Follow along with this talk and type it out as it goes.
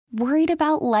Worried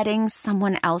about letting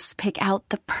someone else pick out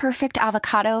the perfect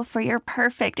avocado for your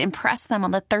perfect impress them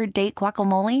on the third date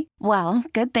guacamole? Well,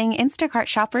 good thing Instacart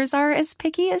shoppers are as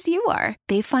picky as you are.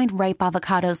 They find ripe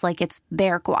avocados like it's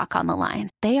their guac on the line.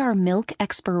 They are milk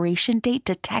expiration date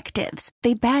detectives.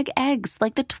 They bag eggs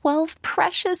like the 12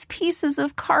 precious pieces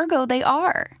of cargo they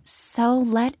are. So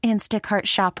let Instacart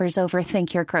shoppers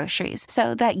overthink your groceries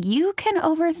so that you can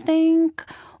overthink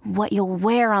what you'll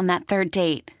wear on that third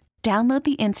date. Download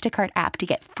the Instacart app to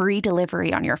get free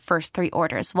delivery on your first 3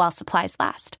 orders while supplies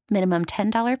last. Minimum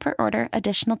 $10 per order.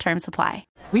 Additional terms apply.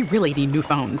 We really need new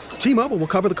phones. T-Mobile will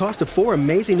cover the cost of 4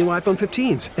 amazing new iPhone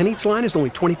 15s, and each line is only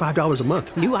 $25 a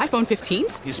month. New iPhone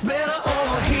 15s? It's better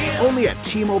over here. Only at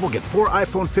T-Mobile, get 4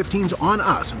 iPhone 15s on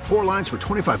us and 4 lines for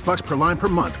 $25 per line per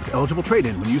month with eligible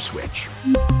trade-in when you switch.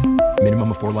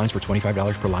 Minimum of 4 lines for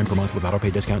 $25 per line per month with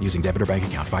autopay discount using debit or bank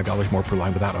account. $5 more per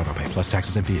line without autopay, plus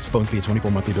taxes and fees. Phone fee at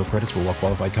 24 monthly bill credits for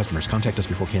well-qualified customers. Contact us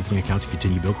before canceling account to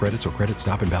continue bill credits or credit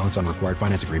stop and balance on required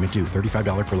finance agreement due.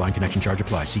 $35 per line connection charge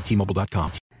applies. See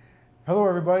T-Mobile.com. Hello,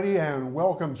 everybody, and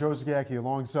welcome. Joe Zagacki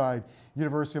alongside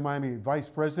University of Miami Vice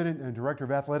President and Director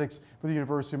of Athletics for the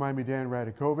University of Miami, Dan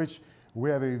Radakovich. We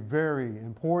have a very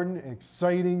important,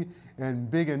 exciting,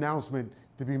 and big announcement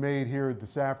to be made here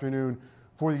this afternoon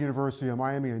for the University of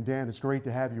Miami. And Dan, it's great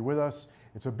to have you with us.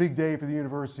 It's a big day for the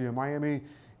University of Miami.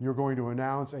 You're going to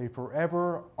announce a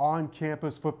forever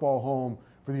on-campus football home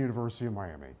for the University of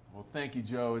Miami. Well, thank you,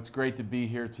 Joe. It's great to be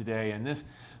here today. And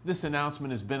this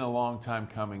announcement has been a long time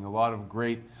coming. A lot of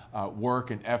great work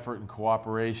and effort and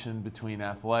cooperation between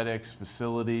athletics,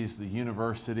 facilities, the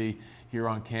university here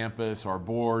on campus, our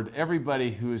board,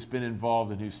 everybody who has been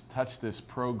involved and who's touched this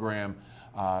program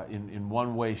in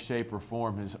one way, shape, or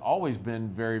form has always been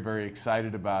very, very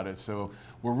excited about it. So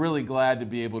we're really glad to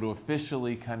be able to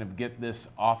officially kind of get this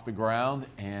off the ground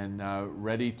and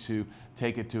ready to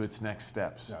take it to its next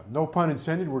steps. Yeah, no pun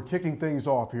intended. We're kicking things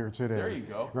off here today. There you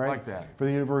go. Right? I like that. For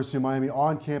the University of Miami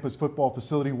on-campus football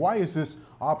facility. Why is this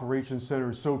operations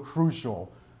center so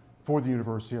crucial for the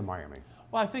University of Miami?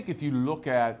 Well, I think if you look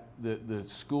at the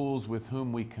schools with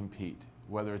whom we compete,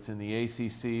 whether it's in the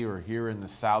ACC or here in the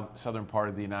southern part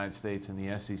of the United States in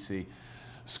the SEC,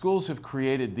 schools have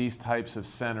created these types of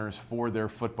centers for their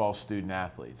football student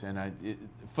athletes, and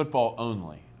football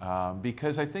only,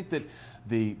 because I think that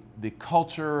the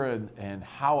culture and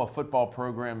how a football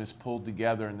program is pulled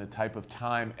together and the type of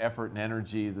time, effort, and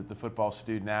energy that the football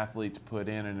student athletes put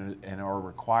in and are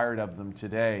required of them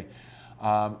today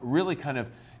really kind of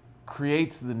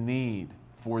creates the need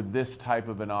for this type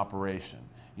of an operation.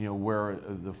 You know, where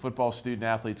the football student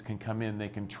athletes can come in, they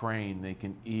can train, they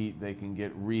can eat, they can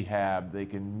get rehab, they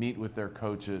can meet with their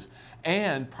coaches,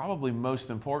 and probably most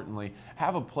importantly,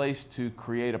 have a place to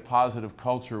create a positive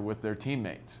culture with their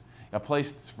teammates, a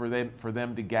place for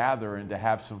them to gather and to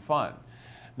have some fun.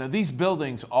 Now, these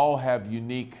buildings all have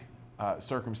unique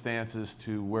circumstances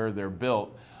to where they're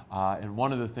built. And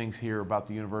one of the things here about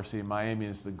the University of Miami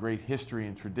is the great history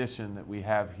and tradition that we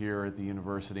have here at the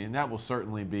university, and that will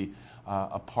certainly be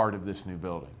a part of this new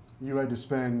building. You had to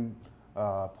spend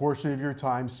a portion of your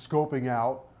time scoping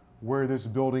out where this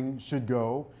building should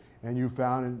go, and you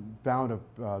found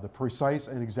the precise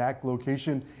and exact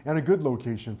location and a good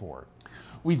location for it.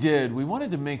 We did. We wanted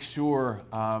to make sure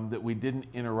that we didn't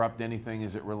interrupt anything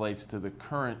as it relates to the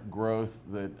current growth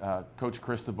that Coach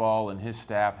Cristobal and his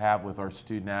staff have with our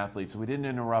student athletes. So we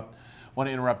didn't want to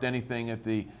interrupt anything at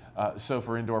the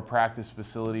Sofer Indoor Practice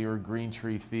Facility or Green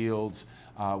Tree Fields.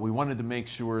 We wanted to make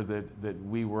sure that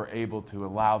we were able to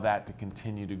allow that to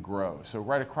continue to grow. So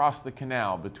right across the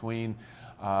canal between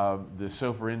the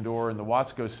Sofer Indoor and the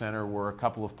Watsco Center were a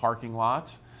couple of parking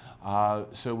lots.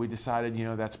 So we decided,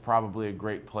 that's probably a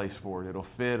great place for it. It'll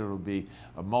fit, it'll be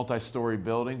a multi-story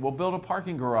building. We'll build a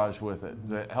parking garage with it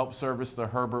that helps service the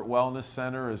Herbert Wellness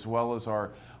Center as well as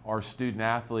our student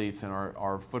athletes and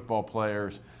our football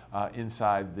players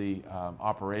inside the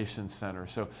operations center.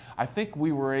 So I think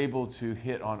we were able to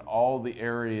hit on all the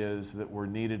areas that were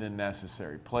needed and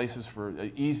necessary. Places for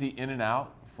easy in and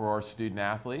out for our student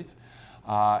athletes.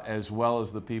 As well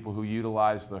as the people who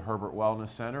utilize the Herbert Wellness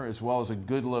Center, as well as a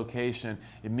good location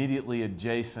immediately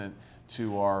adjacent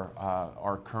to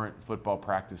our current football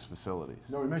practice facilities.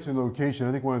 No, we mentioned the location.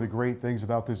 I think one of the great things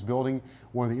about this building,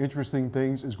 one of the interesting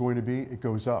things is going to be it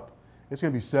goes up. It's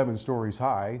going to be 7 stories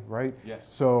high, right?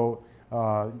 Yes. So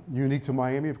unique to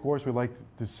Miami, of course, we'd like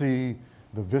to see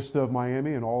the vista of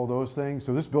Miami and all those things.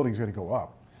 So this building's going to go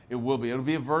up. It will be. It'll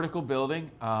be a vertical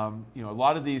building. A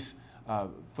lot of these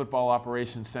football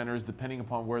operations centers, depending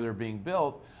upon where they're being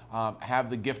built, have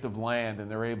the gift of land,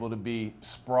 and they're able to be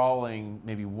sprawling,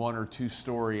 maybe 1 or 2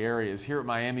 story areas. Here at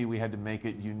Miami, we had to make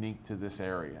it unique to this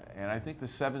area. And I think the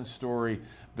 7-story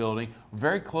building,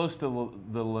 very close to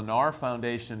the Lennar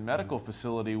Foundation Medical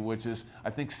Facility, which is, I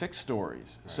think, 6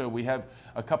 stories. Right. So we have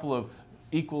a couple of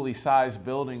equally sized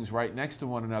buildings right next to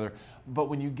one another. But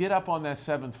when you get up on that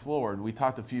 7th floor, and we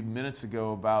talked a few minutes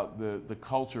ago about the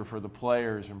culture for the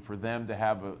players and for them to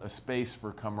have a space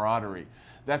for camaraderie,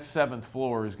 that 7th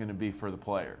floor is going to be for the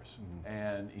players. Mm-hmm.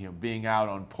 And being out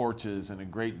on porches and a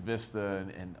great vista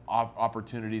and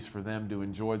opportunities for them to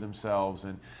enjoy themselves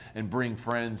and bring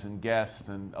friends and guests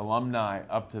and alumni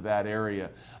up to that area.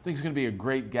 I think it's going to be a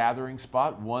great gathering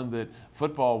spot, one that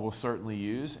football will certainly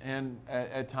use, and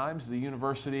at times the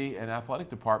university and athletic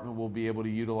department will be able to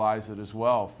utilize it as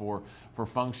well for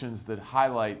functions that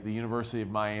highlight the University of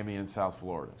Miami in South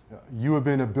Florida. You have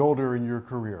been a builder in your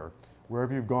career.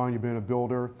 Wherever you've gone, you've been a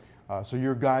builder. So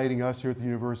you're guiding us here at the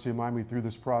University of Miami through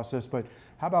this process. But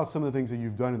how about some of the things that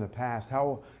you've done in the past?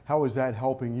 How is that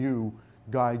helping you,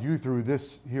 guide you through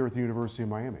this here at the University of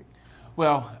Miami?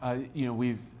 Well,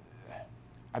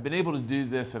 I've been able to do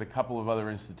this at a couple of other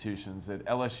institutions. At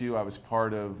LSU, I was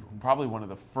part of probably one of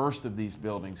the first of these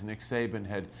buildings. Nick Saban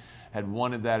had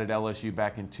wanted that at LSU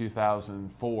back in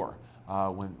 2004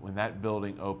 when that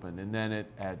building opened. And then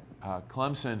at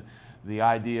Clemson, the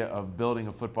idea of building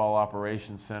a football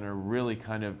operations center really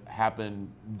kind of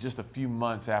happened just a few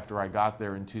months after I got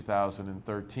there in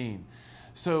 2013.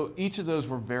 So each of those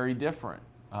were very different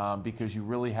because you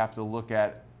really have to look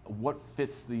at what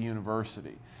fits the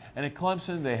university. And at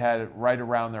Clemson, they had it right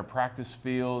around their practice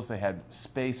fields. They had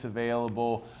space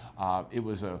available. It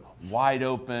was a wide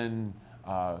open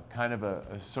kind of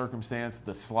a circumstance.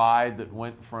 The slide that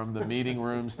went from the meeting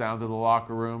rooms down to the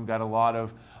locker room got a lot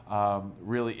of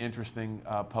really interesting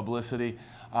publicity.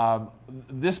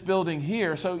 This building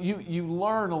here, so you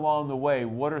learn along the way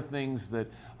what are things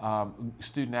that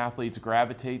student athletes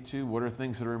gravitate to, what are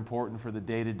things that are important for the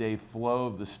day-to-day flow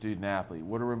of the student athlete,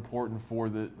 what are important for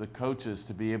the coaches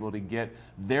to be able to get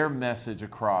their message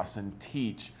across and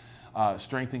teach.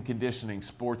 Strength and conditioning,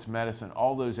 sports medicine,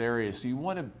 all those areas. So you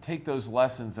want to take those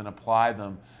lessons and apply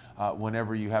them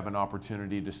whenever you have an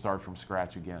opportunity to start from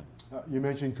scratch again. You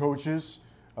mentioned coaches.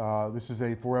 This is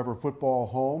a forever football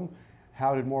home.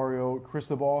 How did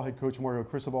head coach Mario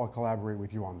Cristobal collaborate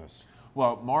with you on this?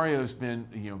 Well, Mario's been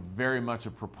very much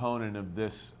a proponent of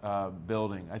this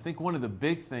building. I think one of the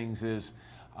big things is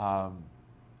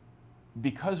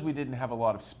because we didn't have a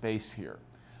lot of space here,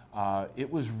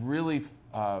 it was really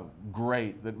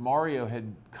great that Mario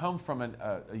had come from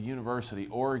a university,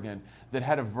 Oregon, that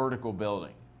had a vertical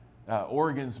building.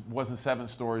 Oregon's wasn't 7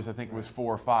 stories, I think it was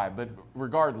 4 or 5, but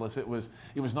regardless, it was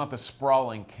not the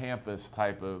sprawling campus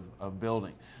type of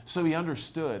building. So he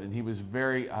understood, and he was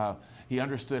he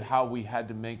understood how we had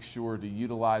to make sure to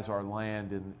utilize our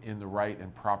land in the right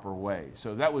and proper way.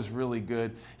 So that was really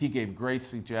good. He gave great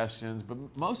suggestions, but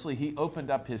mostly he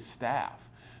opened up his staff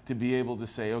to be able to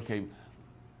say, okay,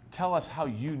 tell us how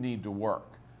you need to work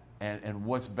and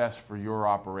what's best for your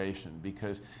operation,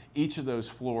 because each of those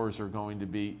floors are going to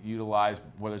be utilized,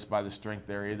 whether it's by the strength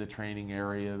area, the training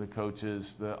area, the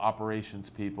coaches, the operations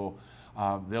people.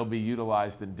 They'll be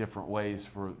utilized in different ways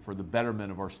for the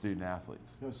betterment of our student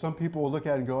athletes. Some people will look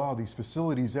at it and go, oh, these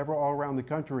facilities all around the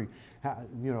country,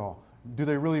 do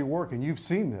they really work? And you've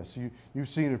seen this. You've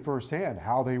seen it firsthand,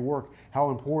 how they work,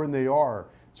 how important they are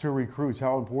to recruits,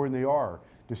 how important they are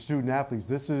to student athletes.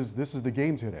 This is the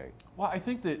game today. Well, I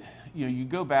think that you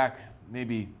go back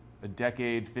maybe a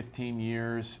decade, 15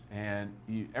 years, and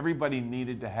everybody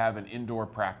needed to have an indoor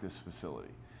practice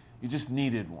facility. You just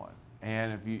needed one.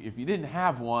 And if you didn't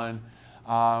have one,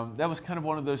 that was kind of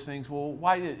one of those things, well,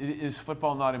 why is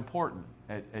football not important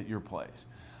at your place?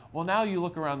 Well, now you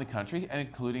look around the country, and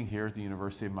including here at the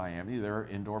University of Miami, there are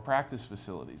indoor practice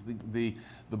facilities. The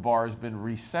bar has been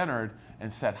recentered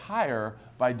and set higher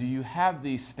by, do you have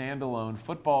these standalone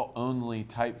football-only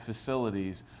type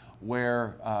facilities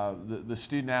where the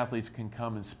student athletes can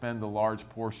come and spend a large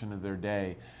portion of their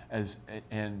day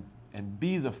and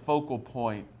be the focal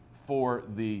point for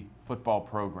the football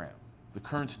program. The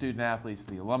current student athletes,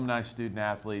 the alumni student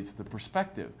athletes, the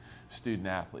prospective student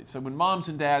athletes. So when moms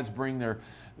and dads bring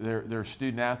their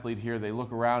student athlete here, they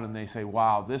look around and they say,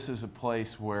 wow, this is a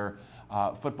place where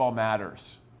football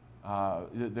matters. A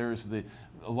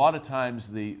lot of times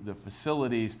the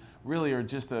facilities really are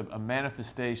just a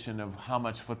manifestation of how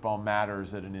much football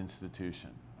matters at an institution.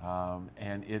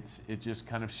 And it just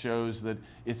kind of shows that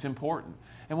it's important.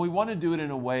 And we want to do it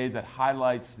in a way that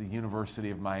highlights the University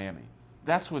of Miami.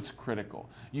 That's what's critical.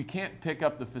 You can't pick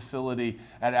up the facility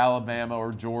at Alabama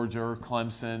or Georgia or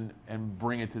Clemson and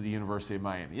bring it to the University of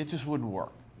Miami. It just wouldn't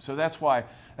work. So that's why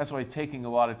taking a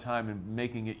lot of time and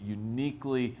making it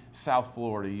uniquely South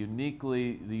Florida,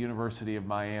 uniquely the University of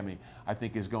Miami, I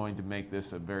think is going to make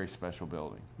this a very special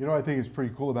building. You know, I think is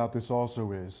pretty cool about this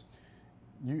also is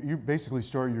you basically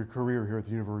started your career here at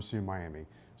the University of Miami.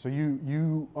 So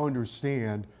you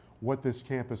understand what this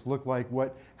campus looked like,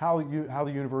 how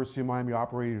the University of Miami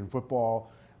operated in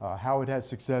football, how it had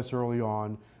success early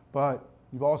on, but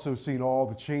you've also seen all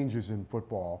the changes in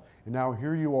football, and now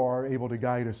here you are able to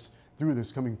guide us through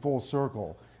this, coming full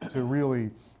circle to really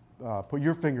put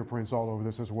your fingerprints all over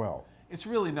this as well. It's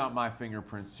really not my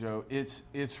fingerprints, Joe.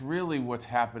 It's really what's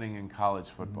happening in college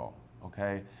football.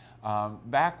 Okay,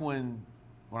 back when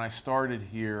I started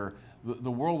here,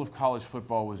 the world of college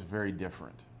football was very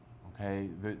different. Okay,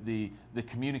 the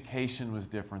communication was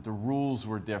different, the rules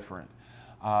were different.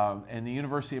 And the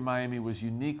University of Miami was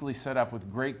uniquely set up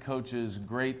with great coaches,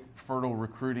 great fertile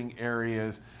recruiting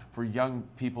areas for young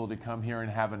people to come here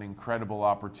and have an incredible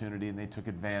opportunity, and they took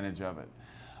advantage of it.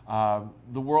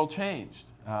 The world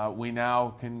changed. We now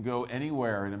can go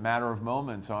anywhere in a matter of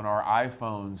moments on our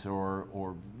iPhones or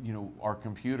our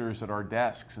computers at our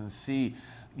desks and see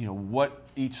what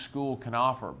each school can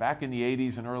offer. Back in the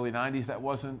 80s and early 90s, that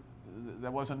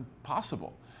wasn't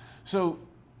possible. So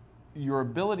your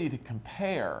ability to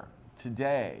compare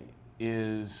today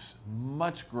is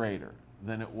much greater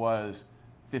than it was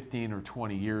 15 or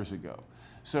 20 years ago.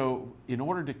 So in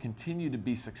order to continue to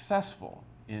be successful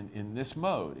in this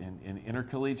mode, in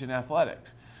intercollegiate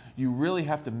athletics, you really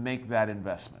have to make that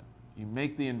investment. You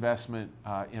make the investment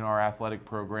in our athletic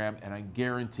program, and I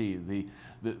guarantee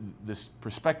the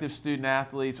prospective student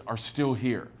athletes are still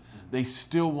here. They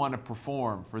still want to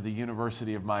perform for the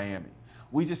University of Miami.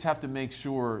 We just have to make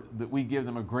sure that we give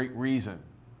them a great reason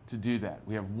to do that.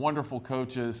 We have wonderful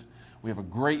coaches. We have a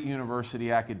great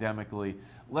university academically.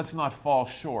 Let's not fall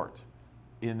short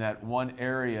in that one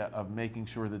area of making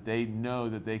sure that they know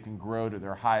that they can grow to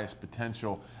their highest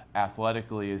potential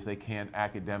athletically as they can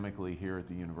academically here at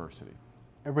the university.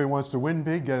 Everybody wants to win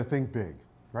big, got to think big,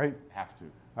 right? Have to.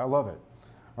 I love it.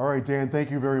 All right, Dan,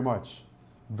 thank you very much.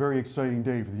 Very exciting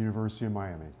day for the University of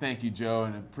Miami. Thank you, Joe,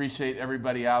 and appreciate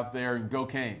everybody out there, and go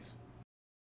Canes.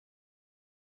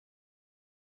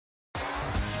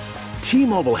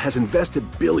 T-Mobile has invested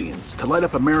billions to light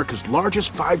up America's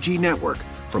largest 5G network,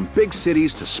 from big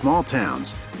cities to small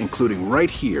towns, including right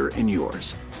here in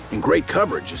yours. And great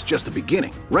coverage is just the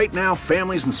beginning. Right now,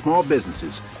 families and small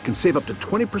businesses can save up to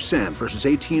 20% versus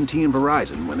AT&T and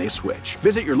Verizon when they switch.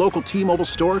 Visit your local T-Mobile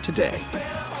store today.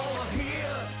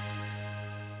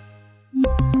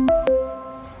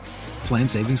 Plan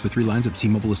savings with 3 lines of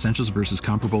T-Mobile Essentials versus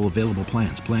comparable available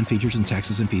plans. Plan features and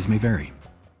taxes and fees may vary.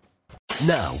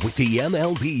 Now, with the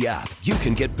MLB app, you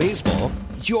can get baseball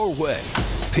your way.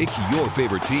 Pick your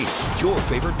favorite team, your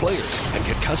favorite players, and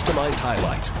get customized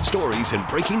highlights, stories, and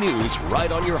breaking news right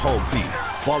on your home feed.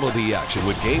 Follow the action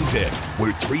with Game Day,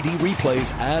 where 3D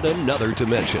replays add another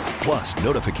dimension. Plus,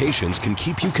 notifications can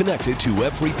keep you connected to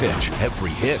every pitch,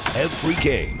 every hit, every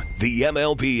game. The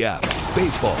MLB app.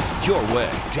 Baseball your way.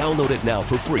 Download it now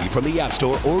for free from the App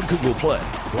Store or Google Play.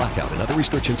 Blackout and other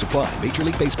restrictions apply. Major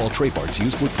League Baseball trademarks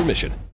used with permission.